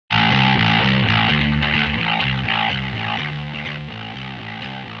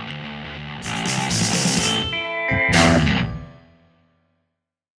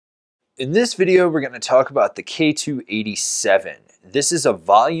In this video, we're going to talk about the K287. This is a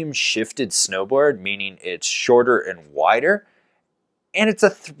volume shifted snowboard, meaning it's shorter and wider, and it's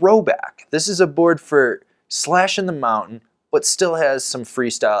a throwback. This is a board for slashing the mountain, but still has some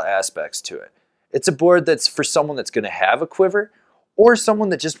freestyle aspects to it. It's a board that's for someone that's going to have a quiver, or someone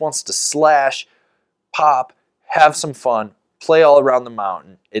that just wants to slash, pop, have some fun, play all around the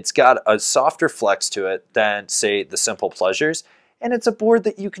mountain. It's got a softer flex to it than, say, the Simple Pleasures. And it's a board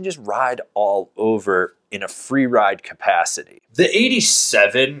that you can just ride all over in a free ride capacity. The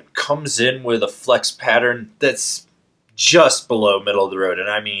 87 comes in with a flex pattern that's just below middle of the road,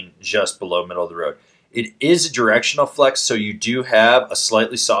 and I mean just below middle of the road. It is a directional flex, so you do have a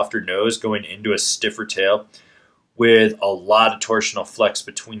slightly softer nose going into a stiffer tail with a lot of torsional flex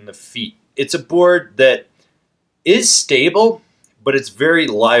between the feet. It's a board that is stable, but it's very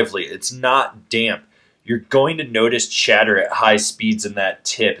lively. It's not damp. You're going to notice chatter at high speeds in that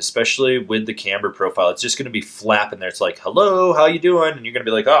tip, especially with the camber profile. It's just going to be flapping there. It's like, hello, how you doing? And you're going to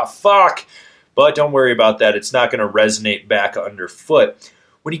be like, oh, fuck. But don't worry about that. It's not going to resonate back underfoot.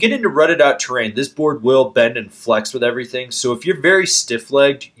 When you get into rutted out terrain, this board will bend and flex with everything. So if you're very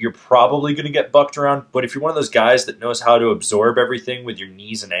stiff-legged, you're probably going to get bucked around. But if you're one of those guys that knows how to absorb everything with your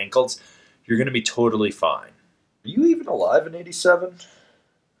knees and ankles, you're going to be totally fine. Are you even alive in 87?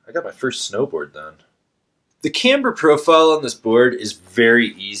 I got my first snowboard then. The camber profile on this board is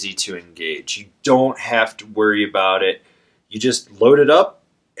very easy to engage. You don't have to worry about it. You just load it up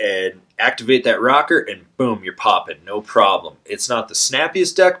and activate that rocker and boom, you're popping, no problem. It's not the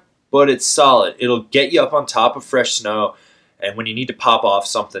snappiest deck, but it's solid. It'll get you up on top of fresh snow, and when you need to pop off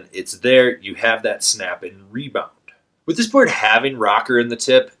something, it's there. You have that snap and rebound. With this board having rocker in the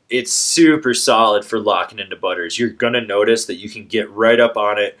tip, it's super solid for locking into butters. You're going to notice that you can get right up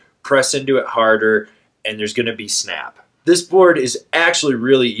on it, press into it harder, and there's going to be snap. This board is actually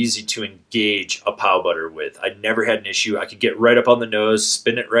really easy to engage a pow butter with. I never had an issue. I could get right up on the nose,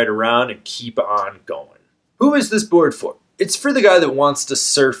 spin it right around, and keep on going. Who is this board for? It's for the guy that wants to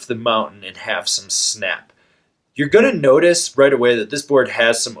surf the mountain and have some snap. You're going to notice right away that this board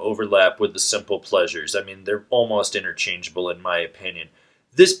has some overlap with the Simple Pleasures. I mean, they're almost interchangeable in my opinion.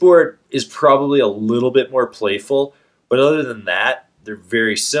 This board is probably a little bit more playful, but other than that, they're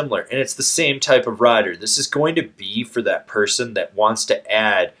very similar, and it's the same type of rider. This is going to be for that person that wants to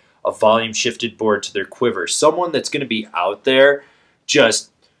add a volume shifted board to their quiver. Someone that's going to be out there just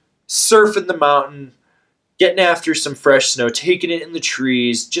surfing the mountain, getting after some fresh snow, taking it in the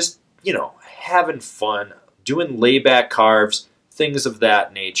trees, just, you know, having fun, doing layback carves, things of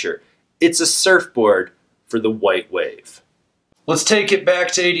that nature. It's a surfboard for the white wave. Let's take it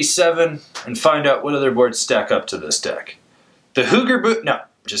back to 87 and find out what other boards stack up to this deck. The Hooger boot, no,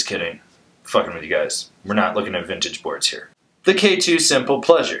 just kidding. Fucking with you guys. We're not looking at vintage boards here. The K2 Simple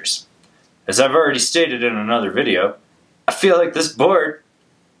Pleasures. As I've already stated in another video, I feel like this board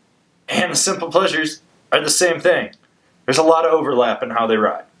and the Simple Pleasures are the same thing. There's a lot of overlap in how they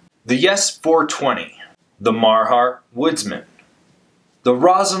ride. The Yes 420. The Marhar Woodsman. The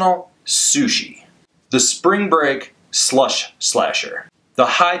Rosinal Sushi. The Spring Break Slush Slasher. The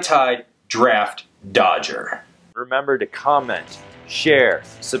High Tide Draft Dodger. Remember to comment, share,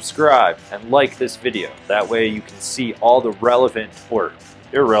 subscribe, and like this video. That way you can see all the relevant or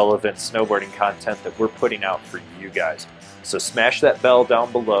irrelevant snowboarding content that we're putting out for you guys. So smash that bell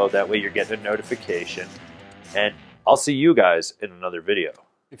down below, that way you're getting a notification. And I'll see you guys in another video.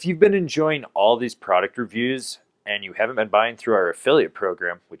 If you've been enjoying all these product reviews and you haven't been buying through our affiliate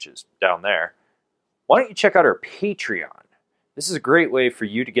program, which is down there, why don't you check out our Patreon? This is a great way for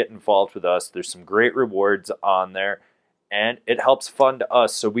you to get involved with us. There's some great rewards on there, and it helps fund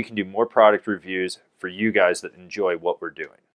us so we can do more product reviews for you guys that enjoy what we're doing.